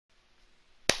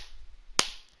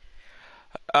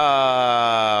Uh,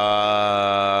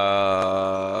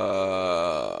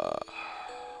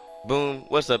 Boom.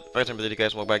 What's up? First time with you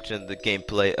guys. Welcome back to the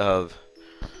gameplay of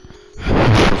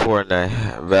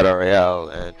Fortnite Battle Royale.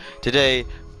 And today,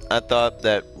 I thought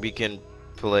that we can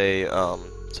play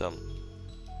some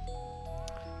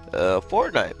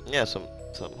Fortnite. Yeah, some.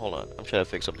 Hold on. I'm trying to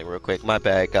fix something real quick. My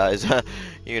bad, guys.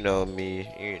 You know me.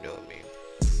 You know me.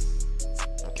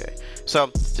 Okay. So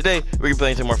today we're gonna be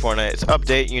playing some more Fortnite. It's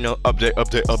update. You know, update.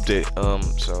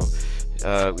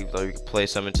 We thought we could play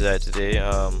some into that today.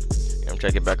 I'm trying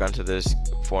to get back onto this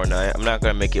Fortnite. I'm not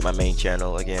gonna make it my main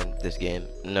channel again. This game,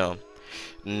 no,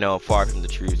 no, far from the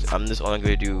truth. I'm just only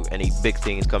gonna do any big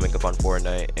things coming up on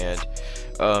Fortnite and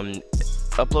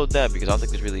upload that because I don't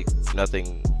think there's really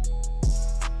nothing,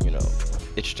 you know,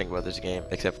 interesting about this game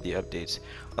except for the updates.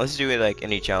 Unless you do like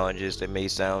any challenges that may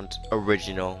sound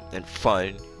original and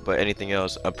fun, but anything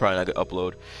else I'm probably not gonna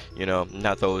upload. You know,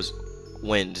 not those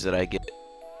wins that I get,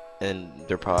 and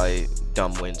they're probably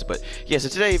dumb wins. But yeah, so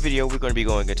today's video we're going to be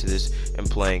going into this and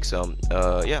playing some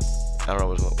yeah, I don't know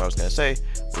what I was gonna say,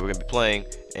 but we're gonna be playing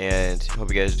and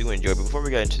hope you guys do enjoy. But before we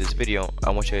get into this video,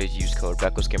 I want you guys to use code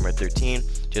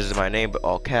VecosGamer13 just as my name, but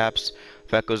all caps,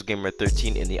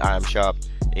 VecosGamer13 in the item shop.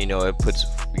 You know, it puts,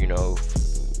 you know,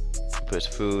 puts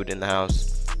food in the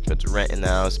house, puts rent in the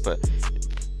house, but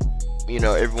you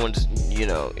know, everyone's, you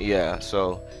know, yeah,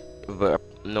 so but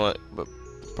no, but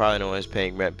probably no one's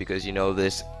paying rent because, you know,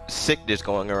 this sickness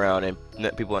going around and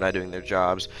people are not doing their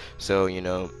jobs. So, you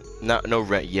know, no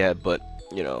rent yet, but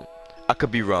you know, I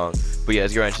could be wrong. But yeah,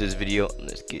 let's get right into this video and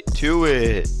let's get to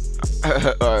it.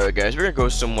 Alright guys, we're gonna go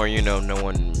somewhere, you know, no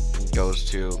one goes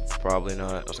to. Probably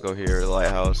not. Let's go here, the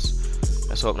lighthouse.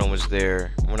 Let's hope no one's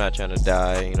there. We're not trying to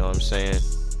die, you know what I'm saying?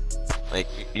 Like,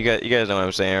 you guys know what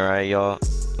I'm saying, right, y'all?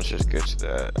 Let's just get to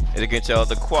that. As you can tell,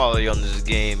 the quality on this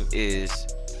game is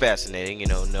fascinating. You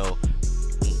know,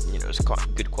 it's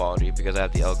good quality because I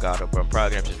have the Elgato, but I'm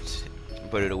probably gonna have to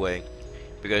put it away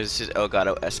because this is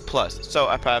Elgato S Plus. So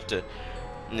I probably have to,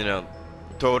 you know,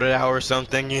 throw it out or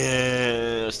something.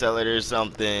 Yeah, sell it or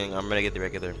something. I'm gonna get the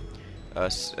regular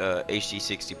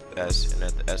HD60S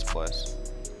and the S Plus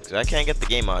because I can't get the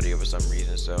game audio for some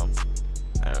reason. So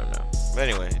I don't know. But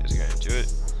anyway, let's get into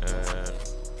it.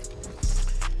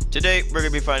 Today we're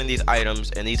gonna be finding these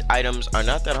items, and these items are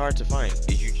not that hard to find.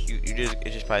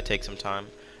 It just probably takes some time.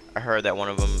 I heard that one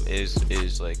of them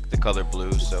is like the color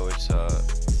blue, so it's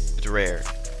rare,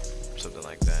 something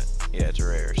like that. Yeah, it's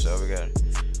rare. So we got,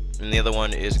 and the other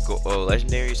one is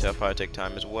legendary, so it'll probably take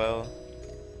time as well.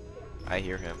 I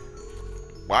hear him.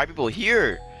 Why are people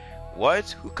here?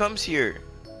 What? Who comes here?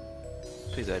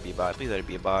 Please let it be a bot. Please let it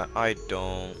be a bot. I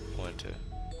don't want to.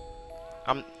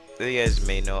 You guys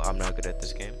may know I'm not good at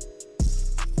this game.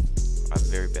 I'm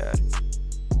very bad.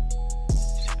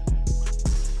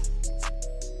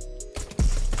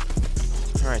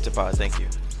 Alright, it's a bot. Thank you.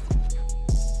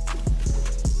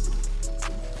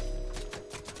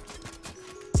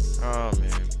 Oh,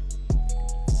 man.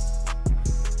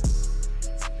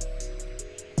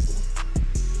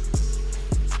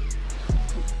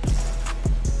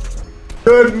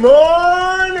 Good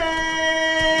morning!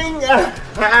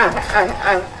 Come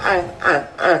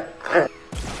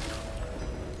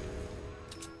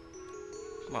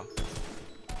on.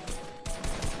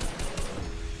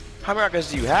 How many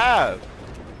rockets do you have?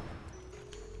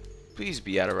 Please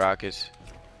be out of rockets.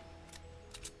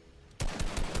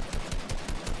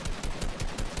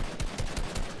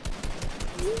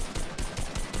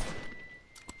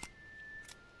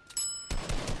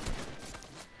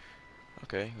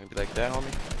 Okay, maybe like that,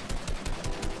 homie.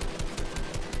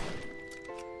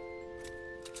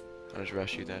 I'll just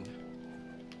rush you then.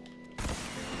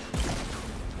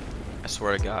 I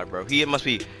swear to God, bro. He must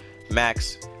be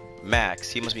Max.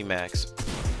 He must be Max.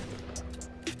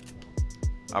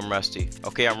 I'm rusty.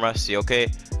 Okay, I'm rusty. Okay,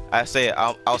 I say it.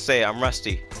 I'll say it. I'm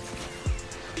rusty.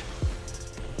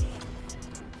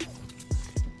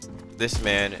 This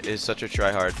man is such a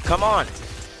tryhard. Come on.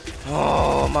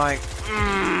 Oh my.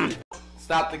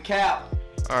 Stop the cap!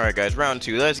 Alright guys, round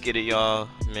 2. Let's get it, y'all.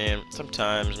 Man,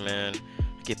 sometimes, man,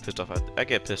 I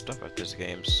get pissed off at this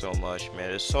game so much, man.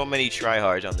 There's so many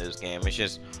tryhards on this game. It's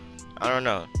just, I don't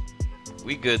know.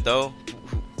 We good though.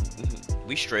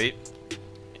 We straight.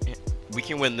 We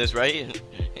can win this, right?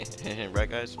 Right,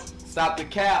 guys? Stop the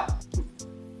cap!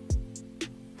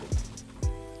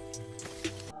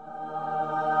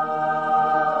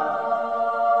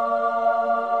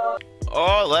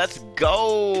 Oh, let's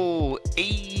go!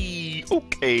 Hey,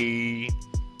 okay.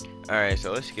 Alright,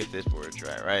 so let's give this board a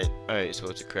try, right? Alright, so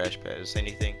it's a crash pad. Is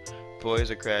anything? Boy is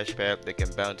a crash pad that can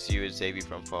bounce you and save you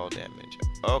from fall damage.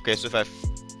 Okay, so if I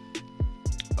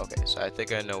Okay, so I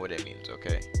think I know what it means.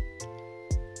 Okay.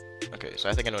 Okay, so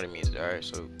I think I know what it means. Alright,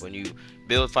 so when you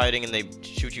build fighting and they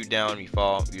shoot you down, you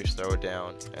fall, you just throw it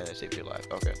down, and it saves your life.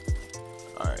 Okay.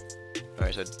 Alright.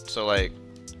 Alright, so like,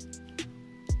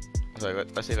 sorry,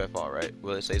 let's see if I fall, right?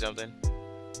 Will it say something?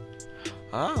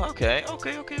 Oh, okay.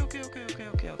 Okay.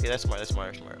 That's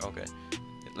smart. Okay.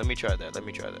 Let me try that.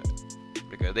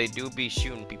 Because they do be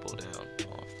shooting people down.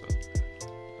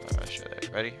 I'll show that.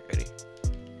 Ready?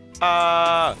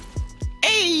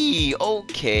 Hey!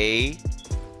 Okay.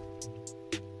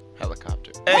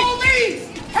 Helicopter. Hey! Police!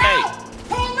 Help! Hey!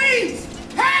 Police!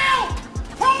 Help!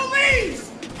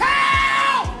 Police!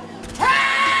 Help!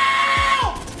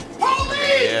 Help! Police!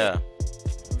 Okay, yeah.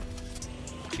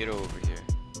 Get over here.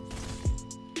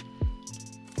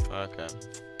 Okay.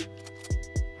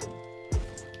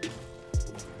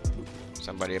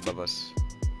 Somebody above us.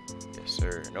 Yes,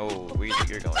 sir. No, where you think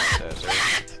you're going with that, sir?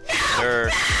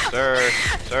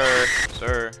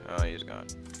 Oh, he's gone.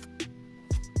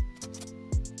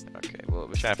 Okay, well,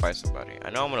 we're trying to fight somebody. I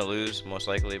know I'm gonna lose, most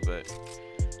likely, but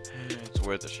it's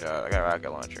worth a shot. I got a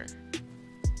rocket launcher.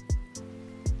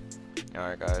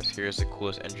 Alright, guys, here's the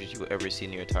coolest entrance you will ever see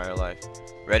in your entire life.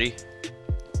 Ready?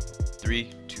 3,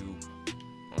 2, 1.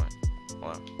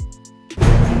 Hold on.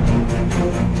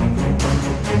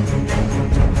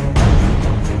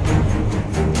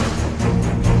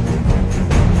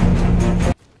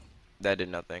 That did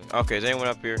nothing. Okay, is anyone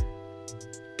up here?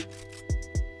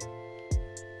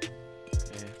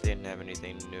 Yeah, they didn't have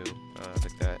anything new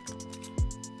like that.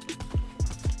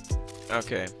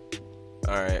 Okay.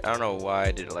 Alright, I don't know why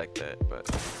I did it like that, but...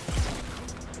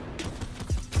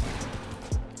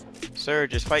 Sir,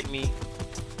 just fight me.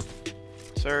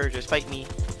 Sir, just fight me.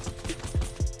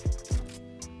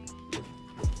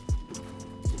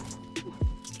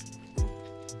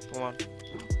 Come on.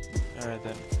 Alright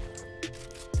then.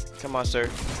 Come on, sir.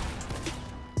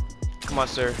 Come on,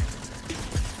 sir.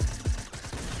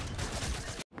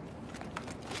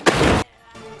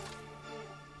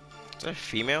 Is that a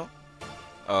female?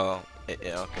 Oh,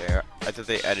 okay. I thought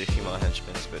they added female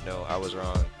henchmen, but no, I was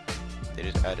wrong. They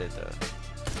just added the...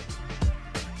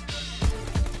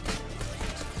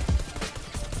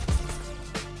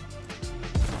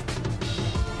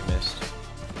 You missed.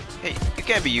 Hey, you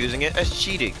can't be using it. That's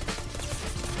cheating.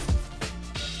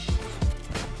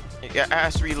 Yeah, I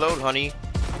has to reload, honey.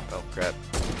 Oh, crap.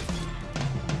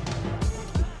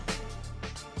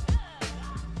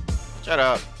 Shut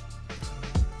up.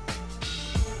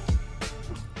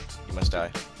 You must die.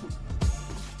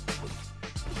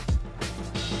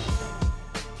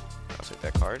 I'll take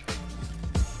that card.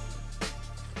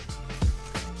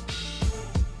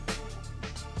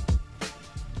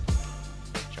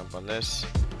 Jump on this.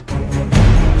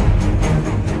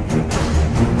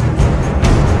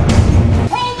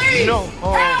 No!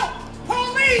 Oh. Help!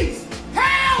 Police!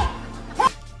 Help!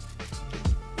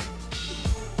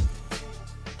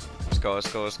 Let's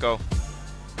go.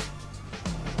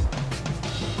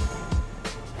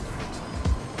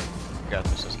 Got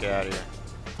this, let's get out of here.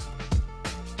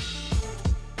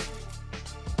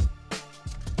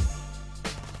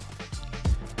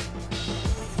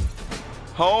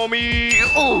 Homie!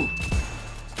 Ooh!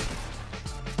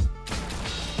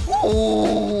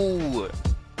 Ooh!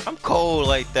 I'm cold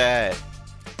like that.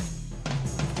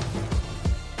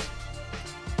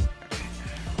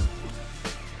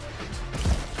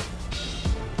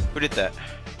 Who did that?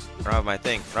 I don't have my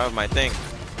thing. I don't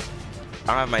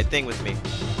have my thing with me.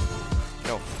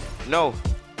 No.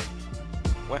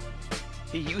 What?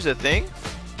 He used a thing?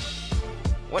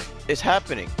 What is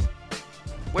happening?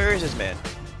 Where is this man?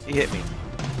 He hit me.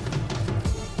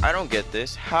 I don't get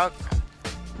this. How? Come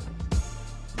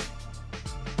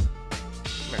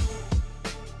here.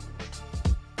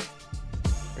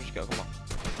 Where'd you go? Come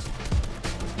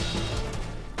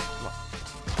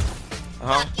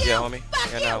on. Yeah, homie.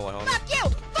 Yeah, that one, homie.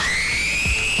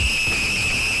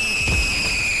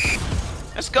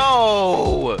 Let's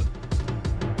go!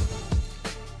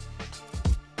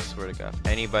 I swear to God, if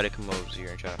anybody come over here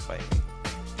and try to fight me.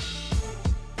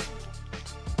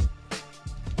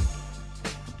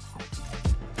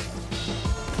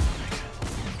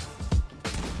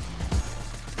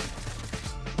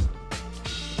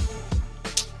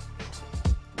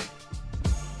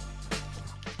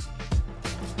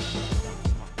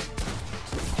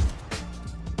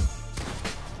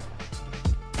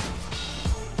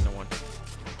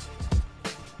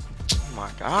 My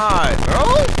God, bro!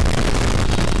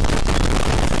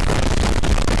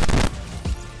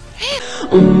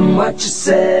 What you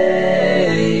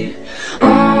say?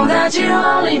 That you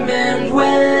only meant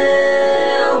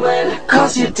well,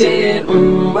 'cause you did.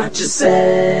 What you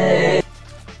say?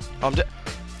 I'm dead.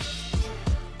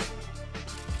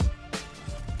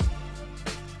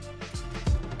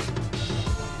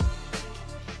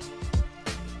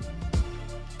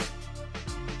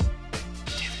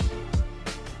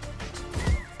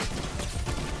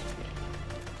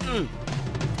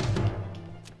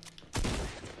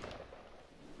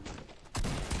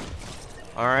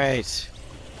 All right,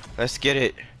 let's get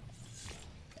it.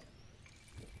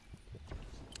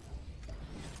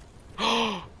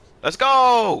 Let's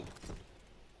go.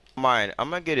 Mine. I'm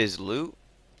gonna get his loot.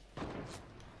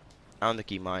 I don't think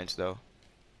he minds though.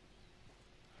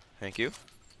 Thank you.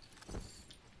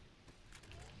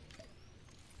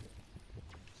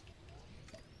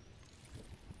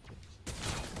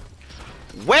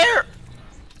 Where?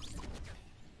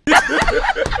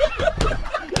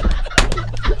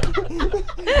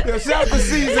 Yo, shout the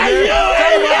season, man.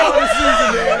 Shout the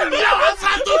season, man. Yo, I'm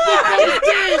not the book on the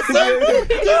game, son. This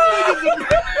nigga's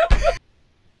a